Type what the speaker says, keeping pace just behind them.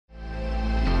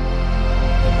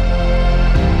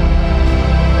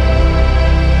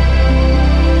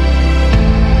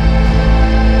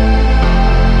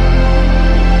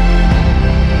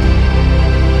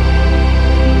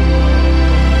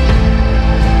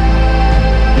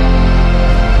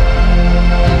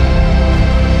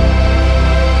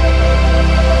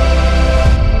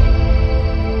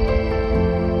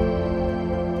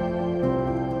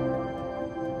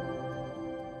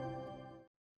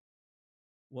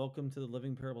Welcome to the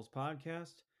Living Parables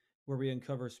podcast, where we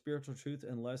uncover spiritual truth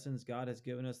and lessons God has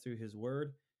given us through His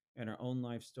Word and our own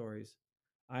life stories.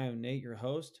 I am Nate, your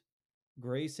host.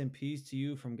 Grace and peace to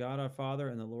you from God our Father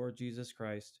and the Lord Jesus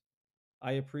Christ.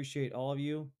 I appreciate all of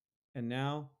you, and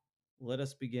now let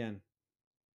us begin.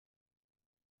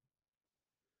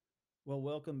 Well,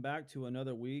 welcome back to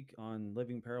another week on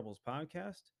Living Parables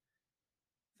podcast.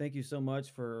 Thank you so much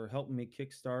for helping me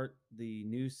kickstart the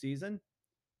new season.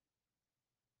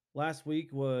 Last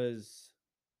week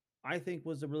I think,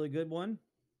 was a really good one.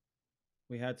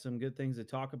 We had some good things to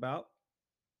talk about.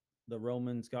 The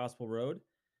Romans Gospel Road.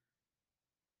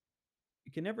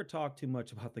 You can never talk too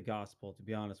much about the gospel, to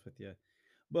be honest with you.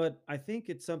 But I think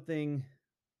it's something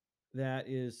that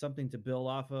is something to build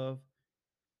off of.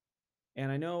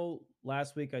 And I know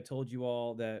last week I told you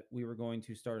all that we were going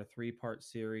to start a 3-part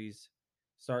series,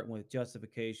 starting with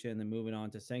justification, then moving on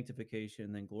to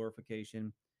sanctification, then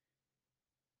glorification.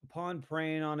 Upon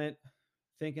praying on it,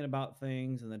 thinking about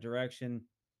things and the direction,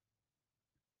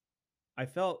 I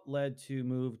felt led to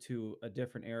move to a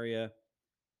different area.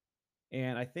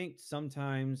 And I think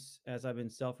sometimes, as I've been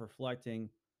self reflecting,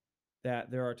 that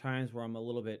there are times where I'm a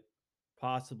little bit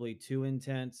possibly too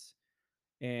intense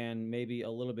and maybe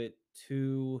a little bit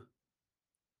too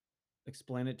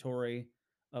explanatory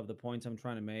of the points I'm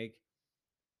trying to make.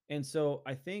 And so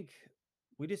I think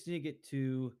we just need to get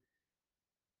to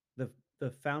the the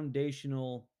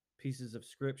foundational pieces of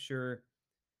scripture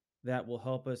that will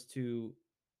help us to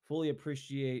fully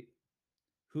appreciate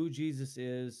who Jesus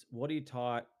is, what he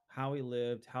taught, how he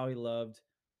lived, how he loved.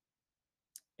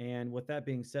 And with that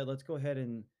being said, let's go ahead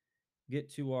and get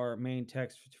to our main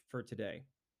text for today.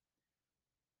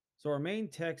 So, our main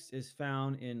text is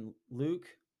found in Luke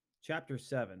chapter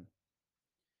 7.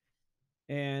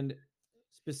 And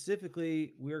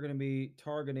specifically, we're going to be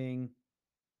targeting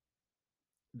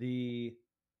the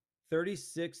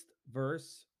 36th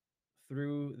verse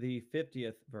through the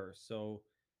 50th verse. So,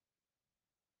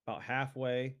 about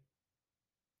halfway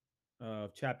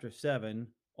of chapter 7,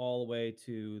 all the way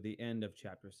to the end of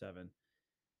chapter 7.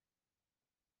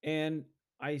 And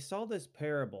I saw this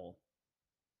parable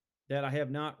that I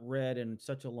have not read in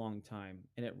such a long time,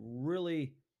 and it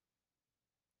really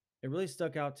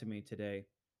stuck out to me today.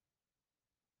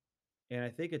 And I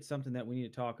think it's something that we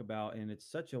need to talk about, and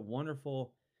it's such a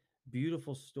wonderful,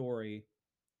 beautiful story.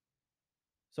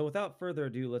 So without further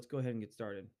ado, let's go ahead and get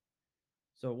started.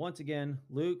 So once again,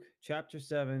 Luke chapter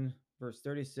 7, verse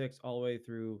 36 all the way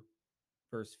through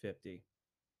verse 50.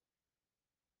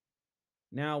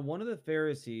 Now, one of the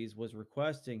Pharisees was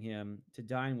requesting him to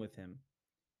dine with him,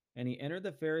 and he entered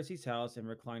the Pharisee's house and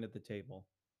reclined at the table.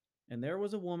 And there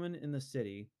was a woman in the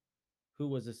city who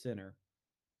was a sinner.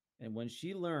 And when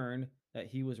she learned that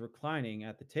he was reclining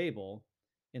at the table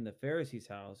in the Pharisee's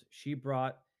house, she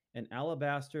brought an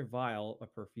alabaster vial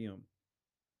of perfume.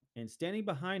 And standing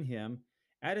behind him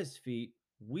at his feet,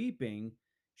 weeping,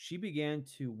 she began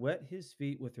to wet his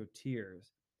feet with her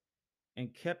tears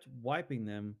and kept wiping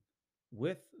them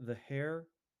with the hair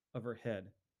of her head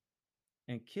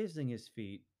and kissing his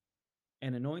feet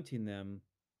and anointing them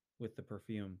with the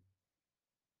perfume.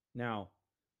 Now,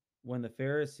 when the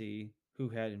Pharisee who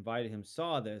had invited him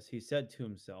saw this, he said to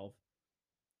himself,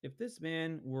 if this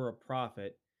man were a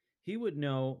prophet, he would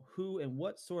know who and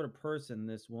what sort of person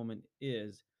this woman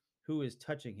is who is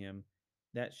touching him,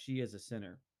 that she is a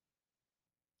sinner.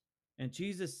 And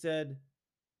Jesus said,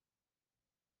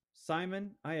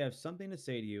 Simon, I have something to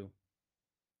say to you.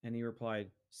 And he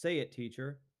replied, say it,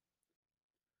 teacher.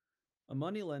 A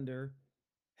moneylender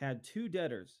had 2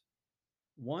 debtors.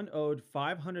 One owed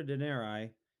 500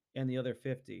 denarii and the other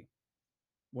 50.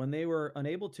 When they were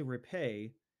unable to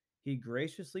repay, he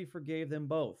graciously forgave them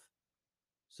both.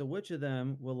 So which of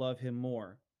them will love him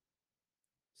more?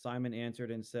 Simon answered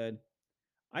and said,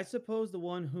 I suppose the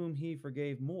one whom he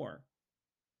forgave more.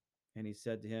 And he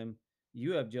said to him,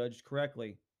 you have judged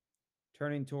correctly.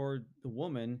 Turning toward the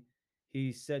woman,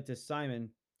 he said to Simon,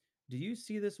 do you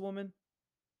see this woman?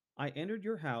 I entered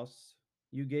your house.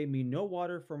 You gave me no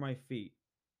water for my feet,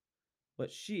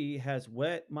 but she has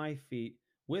wet my feet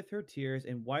with her tears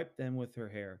and wiped them with her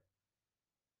hair.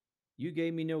 You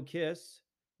gave me no kiss,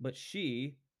 but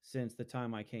she, since the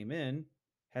time I came in,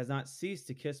 has not ceased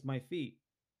to kiss my feet.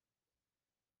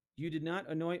 You did not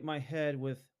anoint my head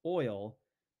with oil,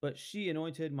 but she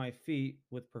anointed my feet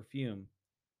with perfume.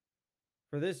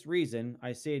 For this reason,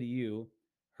 I say to you,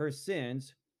 her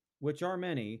sins, which are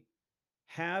many,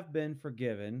 have been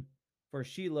forgiven, for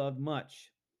she loved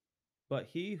much. But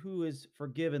he who is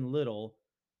forgiven little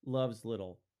loves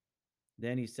little.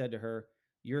 Then he said to her,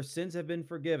 your sins have been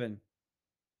forgiven.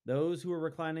 Those who were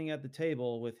reclining at the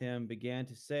table with him began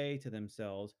to say to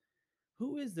themselves,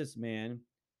 "Who is this man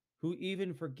who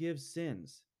even forgives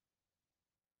sins?"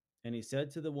 And he said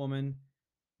to the woman,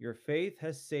 "Your faith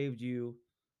has saved you.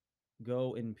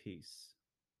 Go in peace."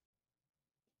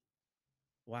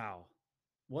 Wow.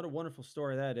 What a wonderful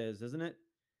story that is, isn't it?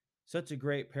 Such a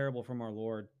great parable from our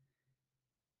Lord.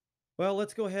 Well,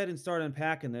 let's go ahead and start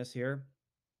unpacking this here.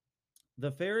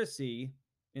 The Pharisee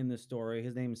in the story,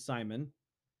 his name is Simon,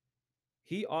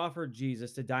 he offered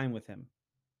Jesus to dine with him.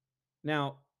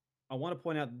 Now, I want to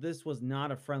point out this was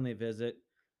not a friendly visit.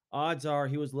 Odds are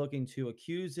he was looking to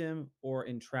accuse him or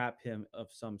entrap him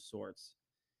of some sorts.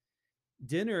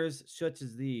 Dinners such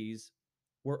as these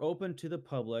were open to the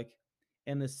public,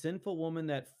 and the sinful woman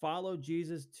that followed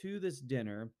Jesus to this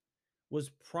dinner was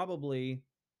probably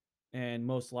and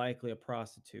most likely a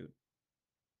prostitute.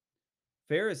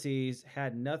 Pharisees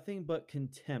had nothing but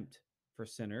contempt for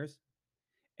sinners,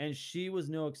 and she was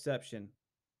no exception.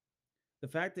 The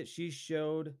fact that she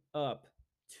showed up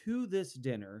to this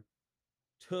dinner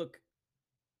took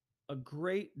a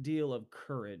great deal of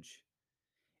courage,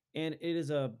 and it is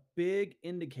a big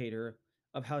indicator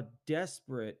of how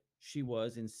desperate she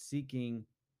was in seeking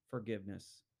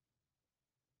forgiveness.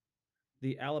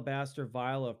 The alabaster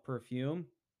vial of perfume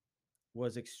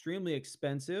was extremely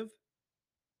expensive.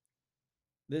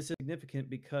 This is significant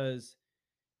because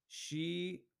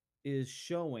she is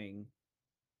showing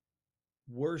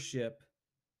worship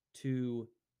to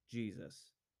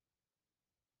Jesus.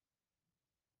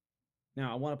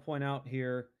 Now, I want to point out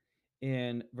here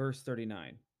in verse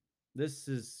 39. This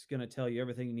is going to tell you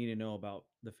everything you need to know about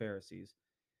the Pharisees.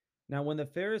 Now, when the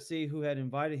Pharisee who had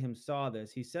invited him saw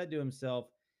this, he said to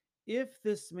himself, "If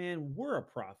this man were a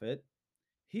prophet,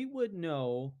 he would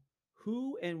know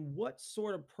who and what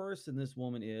sort of person this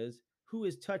woman is who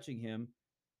is touching him,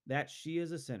 that she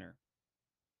is a sinner."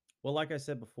 Well, like I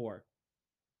said before,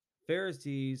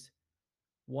 Pharisees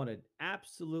wanted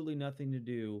absolutely nothing to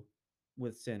do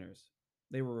with sinners.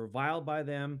 They were reviled by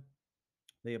them,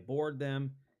 they abhorred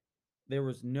them. There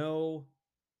was no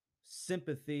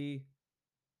sympathy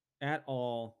at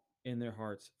all in their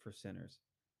hearts for sinners.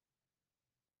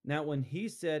 Now, when he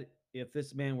said, if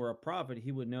this man were a prophet,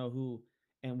 he would know who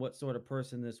and what sort of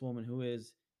person this woman who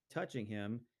is touching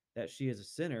him, that she is a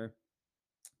sinner.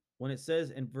 When it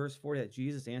says in verse 40 that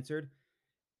Jesus answered,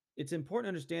 it's important to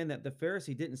understand that the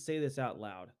Pharisee didn't say this out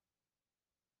loud.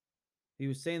 He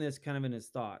was saying this kind of in his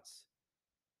thoughts.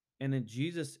 And then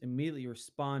Jesus immediately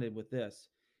responded with this.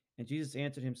 And Jesus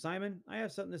answered him, "Simon, I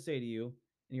have something to say to you."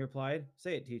 And he replied,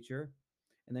 "Say it, teacher."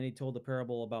 And then he told the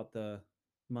parable about the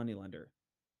moneylender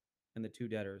and the two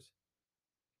debtors.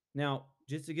 Now,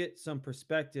 just to get some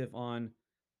perspective on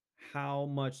how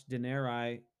much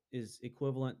denarii is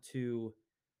equivalent to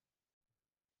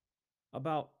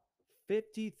about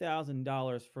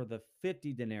 $50,000 for the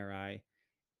 50 denarii,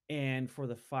 and for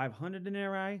the 500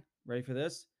 denarii, ready for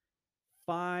this?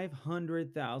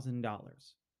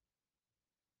 $500,000.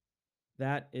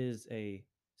 That is a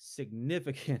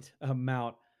significant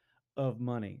amount of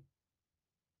money.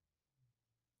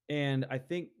 And I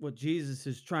think what Jesus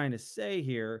is trying to say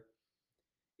here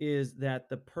is that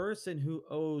the person who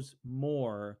owes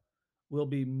more will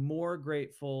be more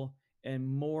grateful and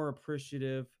more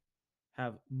appreciative,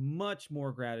 have much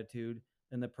more gratitude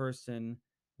than the person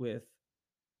with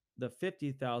the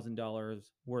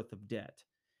 $50,000 worth of debt.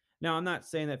 Now, I'm not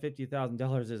saying that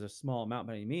 $50,000 is a small amount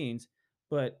by any means,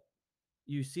 but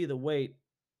you see the weight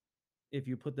if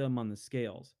you put them on the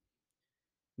scales.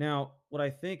 Now, what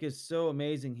I think is so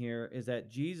amazing here is that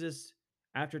Jesus,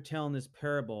 after telling this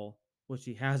parable, which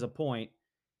he has a point,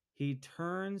 he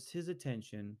turns his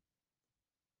attention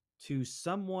to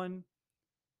someone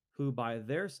who, by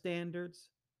their standards,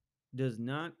 does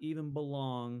not even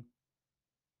belong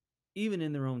even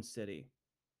in their own city,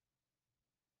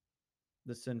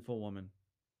 the sinful woman.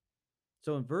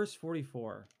 So in verse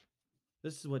 44,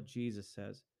 this is what Jesus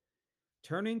says.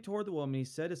 Turning toward the woman, he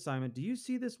said to Simon, "Do you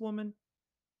see this woman?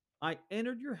 I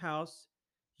entered your house.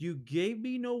 You gave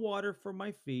me no water for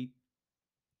my feet,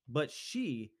 but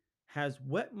she has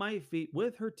wet my feet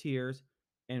with her tears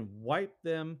and wiped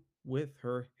them with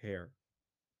her hair."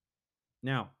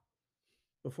 Now,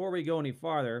 before we go any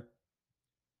farther,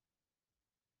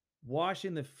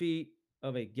 washing the feet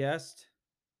of a guest,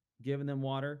 giving them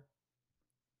water,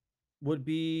 would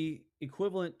be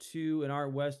equivalent to, in our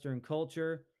Western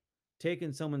culture,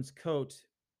 taking someone's coat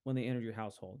when they entered your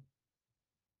household.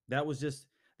 That was just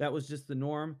that was just the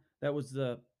norm. That was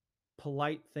the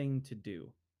polite thing to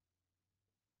do.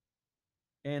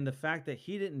 And the fact that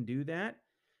he didn't do that,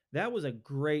 that was a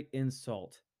great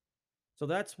insult. So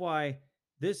that's why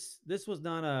This was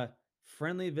not a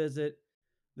friendly visit.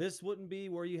 This wouldn't be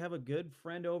where you have a good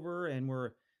friend over and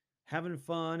we're having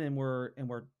fun and we're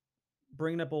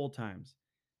bringing up old times.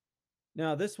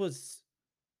 Now, this was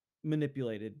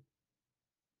manipulated.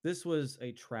 This was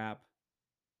a trap.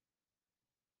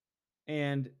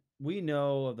 And we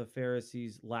know of the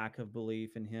Pharisees' lack of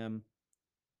belief in him,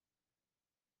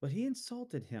 but he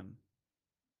insulted him.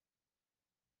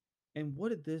 And what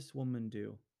did this woman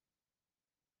do?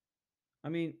 I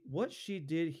mean, what she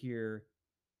did here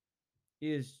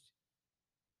is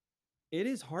it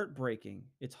is heartbreaking.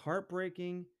 It's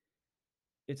heartbreaking.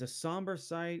 It's a somber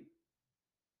sight.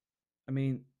 I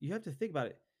mean, you have to think about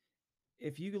it.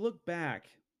 If you look back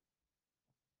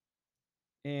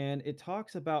and it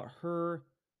talks about her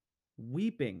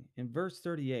weeping in verse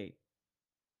 38,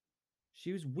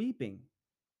 she was weeping.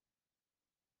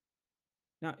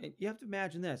 Now, you have to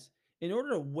imagine this. In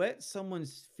order to wet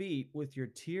someone's feet with your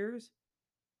tears,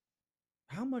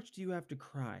 how much do you have to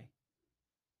cry?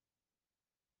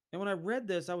 And when I read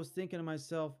this, I was thinking to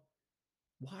myself,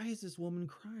 why is this woman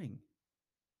crying?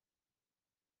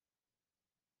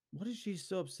 What is she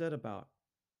so upset about?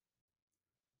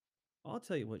 I'll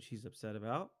tell you what she's upset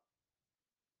about.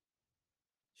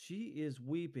 She is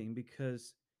weeping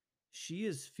because she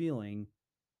is feeling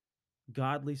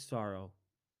godly sorrow,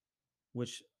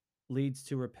 which leads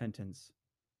to repentance.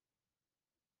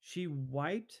 She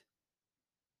wiped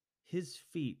his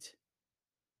feet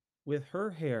with her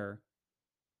hair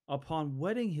upon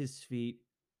wetting his feet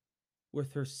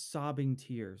with her sobbing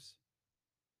tears.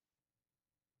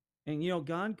 And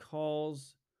God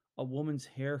calls a woman's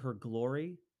hair her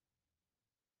glory.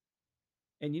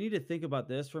 And you need to think about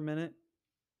this for a minute.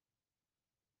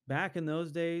 Back in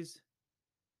those days,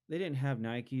 they didn't have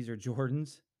Nikes or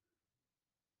Jordans.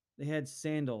 They had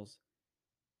sandals.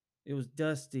 It was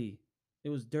dusty. It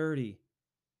was dirty.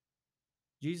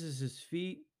 Jesus'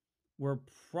 feet were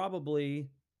probably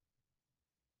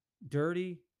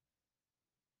dirty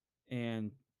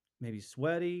and maybe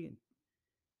sweaty,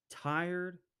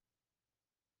 tired.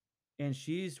 And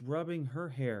she's rubbing her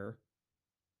hair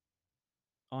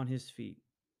on his feet.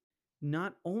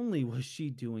 Not only was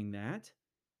she doing that,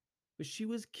 but she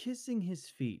was kissing his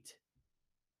feet.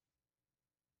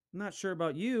 I'm not sure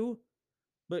about you,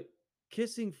 but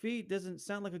kissing feet doesn't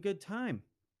sound like a good time.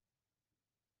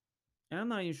 And I'm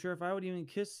not even sure if I would even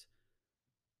kiss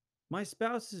my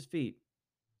spouse's feet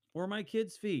or my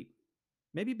kid's feet.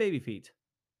 Maybe baby feet.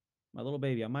 My little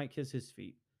baby, I might kiss his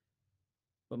feet.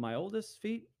 But my oldest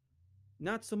feet,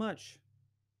 not so much.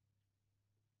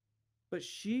 But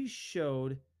she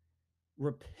showed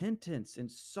repentance and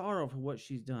sorrow for what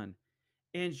she's done.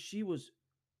 And she was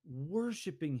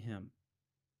worshiping him.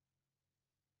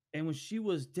 And when she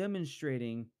was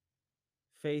demonstrating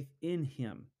faith in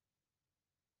him,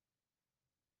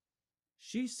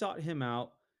 she sought him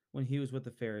out when he was with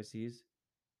the Pharisees.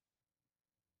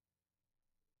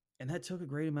 And that took a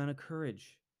great amount of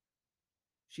courage.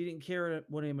 She didn't care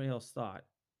what anybody else thought.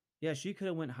 Yeah, she could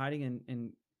have went hiding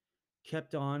and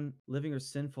kept on living her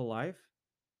sinful life,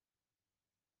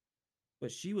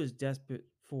 but she was desperate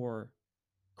for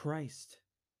Christ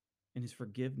and his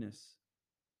forgiveness.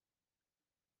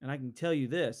 And I can tell you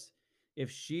this,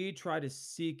 if she tried to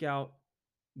seek out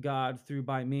God through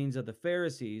by means of the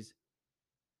Pharisees,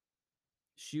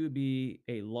 she would be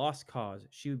a lost cause.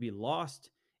 She would be lost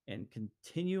and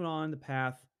continue on the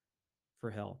path for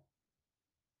hell.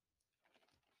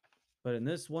 But in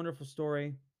this wonderful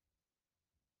story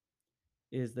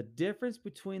is the difference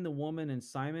between the woman and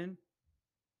Simon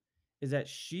is that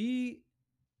she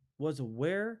was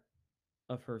aware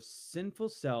of her sinful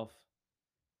self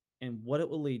and what it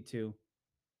will lead to.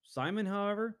 Simon,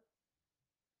 however,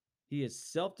 he is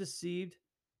self deceived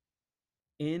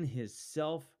in his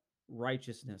self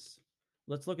righteousness.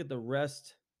 Let's look at the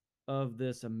rest of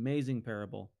this amazing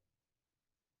parable.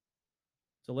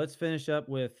 So let's finish up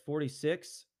with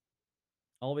 46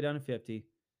 all the way down to 50.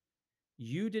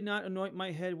 You did not anoint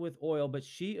my head with oil, but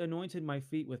she anointed my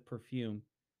feet with perfume.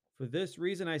 For this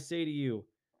reason I say to you,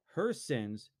 her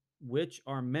sins, which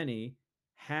are many,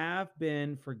 have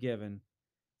been forgiven.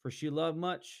 For she loved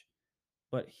much,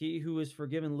 but he who is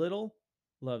forgiven little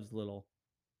loves little.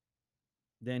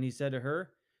 Then he said to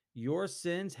her, your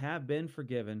sins have been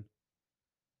forgiven.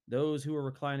 Those who were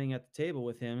reclining at the table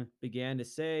with him began to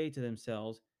say to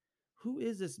themselves, who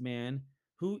is this man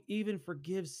who even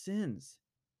forgives sins?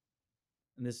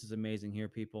 And this is amazing here,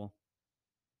 people.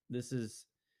 This is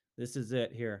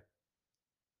it here.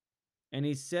 And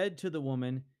he said to the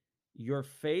woman, your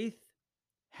faith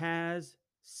has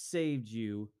saved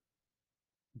you.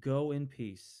 Go in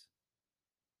peace.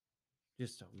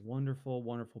 Just a wonderful,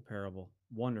 wonderful parable.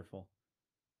 Wonderful.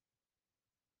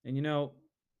 And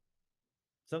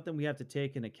something we have to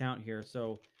take into account here.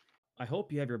 So I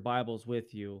hope you have your Bibles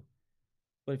with you.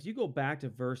 But if you go back to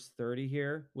verse 30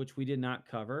 here, which we did not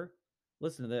cover,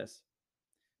 listen to this.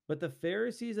 But the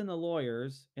Pharisees and the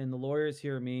lawyers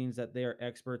here means that they are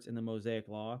experts in the Mosaic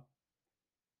law,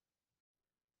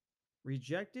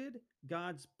 rejected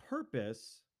God's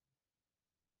purpose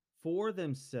for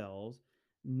themselves,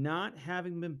 not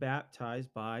having been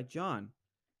baptized by John.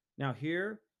 Now,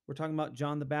 here we're talking about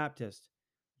John the Baptist.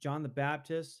 John the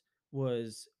Baptist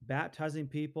was baptizing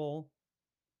people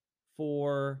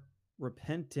for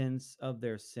repentance of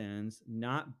their sins,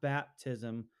 not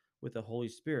baptism with the Holy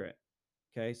Spirit.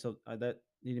 Okay, so that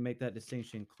need to make that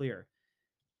distinction clear.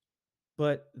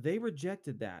 But they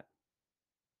rejected that.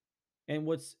 And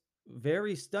what's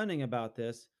very stunning about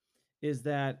this is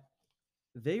that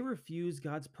they refuse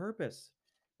God's purpose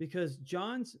because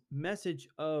John's message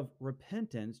of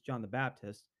repentance, John the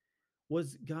Baptist,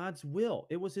 was God's will.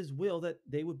 It was his will that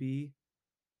they would be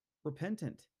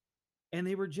repentant, and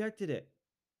they rejected it.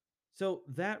 So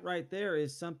that right there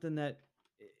is something that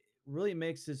really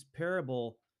makes this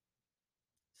parable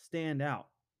stand out.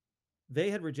 They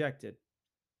had rejected,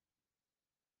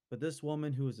 but this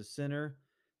woman who was a sinner,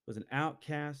 was an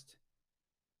outcast,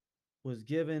 was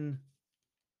given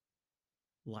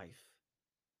life.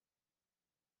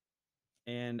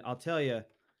 And I'll tell you,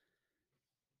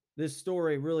 this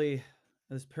story really,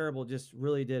 this parable just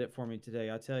really did it for me today.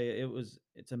 I'll tell you,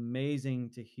 it's amazing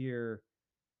to hear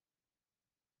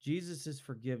Jesus's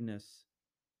forgiveness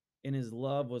and his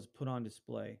love was put on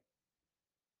display.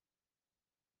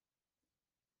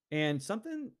 And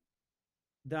something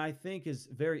that I think is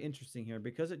very interesting here,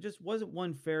 because it just wasn't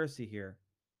one Pharisee here.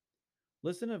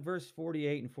 Listen to verse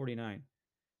 48 and 49.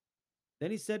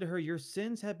 Then he said to her, your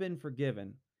sins have been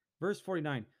forgiven. Verse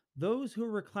 49, those who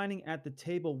were reclining at the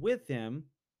table with him,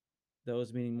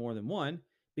 those meaning more than one,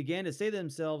 began to say to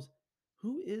themselves,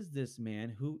 who is this man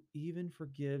who even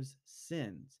forgives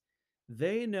sins?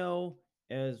 They know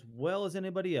as well as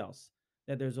anybody else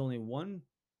that there's only one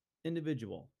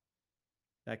individual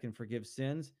that can forgive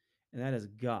sins, and that is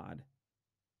God.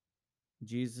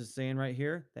 Jesus is saying right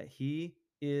here that he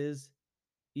is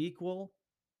equal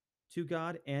to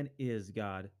God and is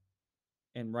God,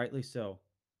 and rightly so.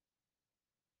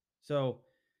 So,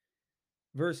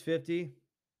 verse 50,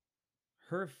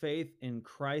 her faith in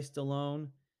Christ alone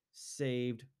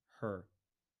saved her,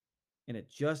 and it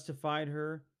justified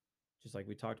her, just like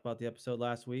we talked about the episode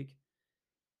last week.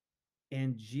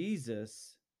 And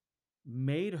Jesus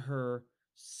made her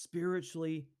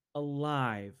spiritually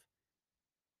alive,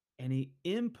 and he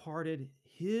imparted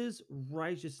his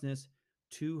righteousness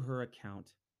to her account.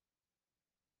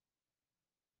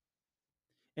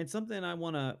 And something I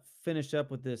want to finish up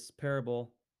with this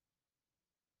parable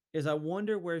is I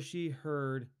wonder where she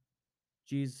heard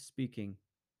Jesus speaking.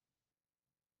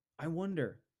 I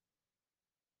wonder.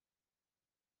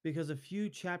 Because a few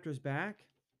chapters back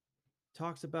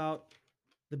talks about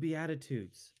the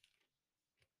Beatitudes.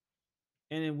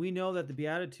 And we know that the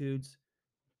Beatitudes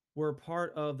were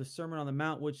part of the Sermon on the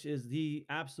Mount, which is the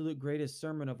absolute greatest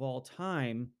sermon of all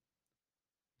time.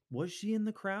 Was she in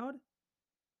the crowd?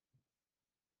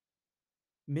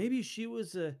 Maybe she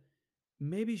was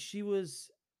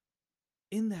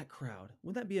in that crowd.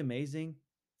 Wouldn't that be amazing?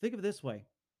 Think of it this way.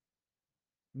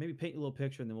 Maybe paint a little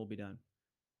picture and then we'll be done.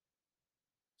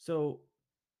 So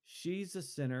she's a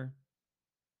sinner.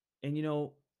 And a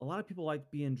lot of people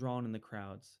like being drawn in the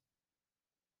crowds.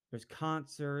 There's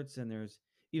concerts and there's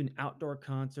even outdoor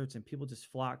concerts, and people just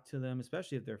flock to them,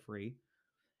 especially if they're free.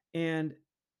 And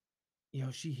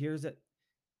she hears that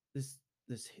this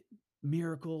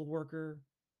miracle worker,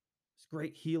 this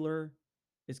great healer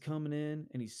is coming in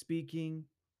and he's speaking,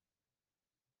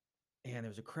 and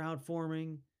there's a crowd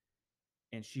forming,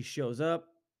 and she shows up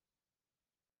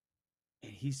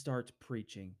and he starts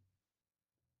preaching,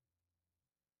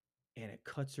 and it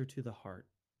cuts her to the heart.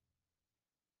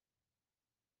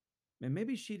 And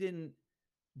maybe she didn't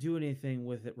do anything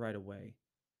with it right away,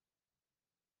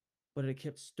 but it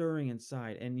kept stirring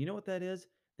inside. And you know what that is?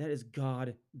 That is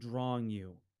God drawing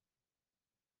you.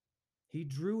 He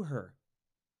drew her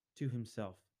to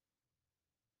himself.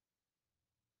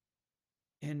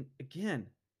 And again,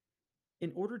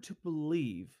 in order to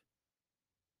believe,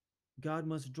 God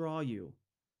must draw you.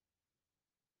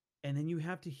 And then you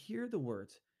have to hear the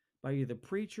words by either a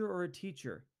preacher or a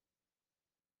teacher.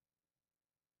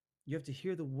 You have to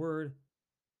hear the word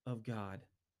of God.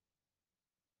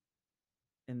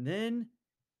 And then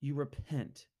you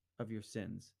repent of your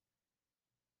sins.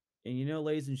 And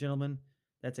ladies and gentlemen,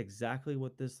 that's exactly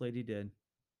what this lady did.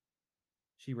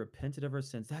 She repented of her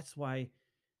sins. That's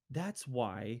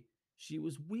why she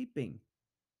was weeping.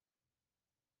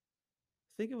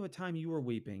 Think of a time you were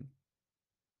weeping.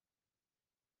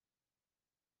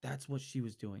 That's what she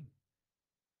was doing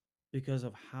because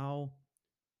of how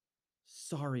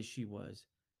sorry she was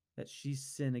that she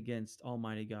sinned against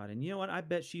Almighty God. And you know what? I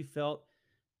bet she felt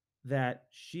that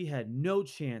she had no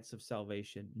chance of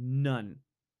salvation, none,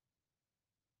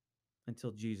 until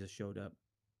Jesus showed up.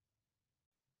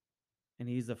 And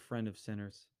he's a friend of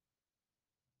sinners.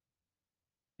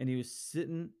 And he was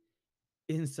sitting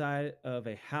inside of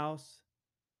a house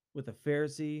with a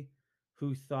Pharisee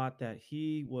who thought that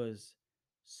he was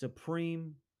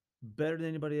supreme, better than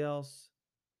anybody else.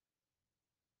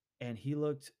 And he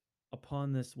looked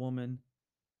upon this woman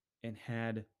and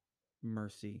had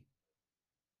mercy.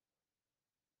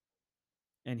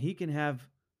 And he can have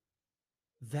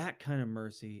that kind of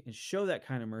mercy and show that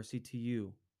kind of mercy to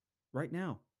you right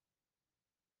now.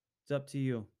 It's up to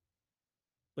you.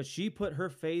 But she put her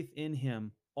faith in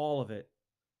him, all of it,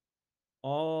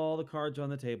 all the cards on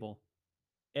the table,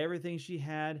 everything she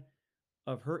had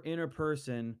of her inner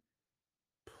person,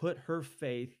 put her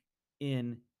faith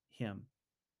in him.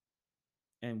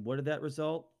 And what did that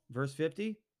result? Verse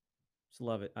 50? Just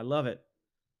love it. I love it.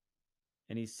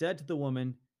 And he said to the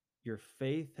woman, "Your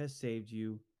faith has saved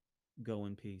you. Go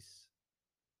in peace."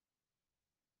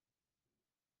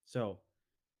 So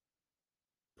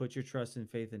put your trust and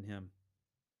faith in him.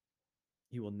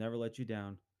 He will never let you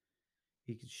down.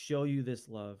 He can show you this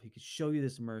love. He can show you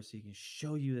this mercy. He can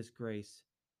show you this grace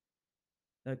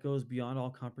that goes beyond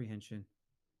all comprehension.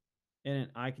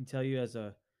 And I can tell you, as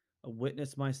a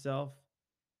witness myself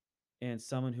and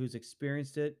someone who's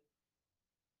experienced it,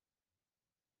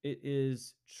 it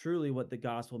is truly what the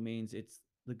gospel means. It's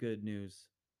the good news.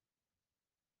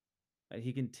 That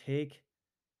he can take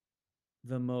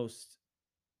the most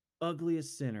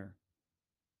ugliest sinner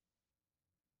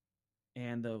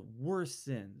and the worst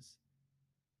sins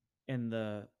and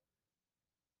the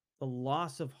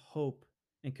loss of hope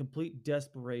and complete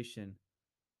desperation,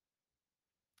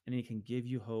 and he can give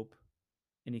you hope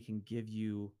and he can give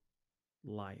you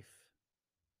life.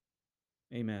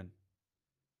 Amen.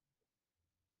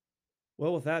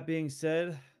 Well, with that being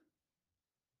said,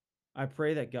 I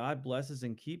pray that God blesses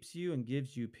and keeps you and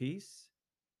gives you peace.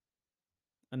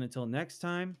 And until next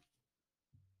time,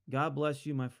 God bless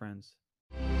you, my friends.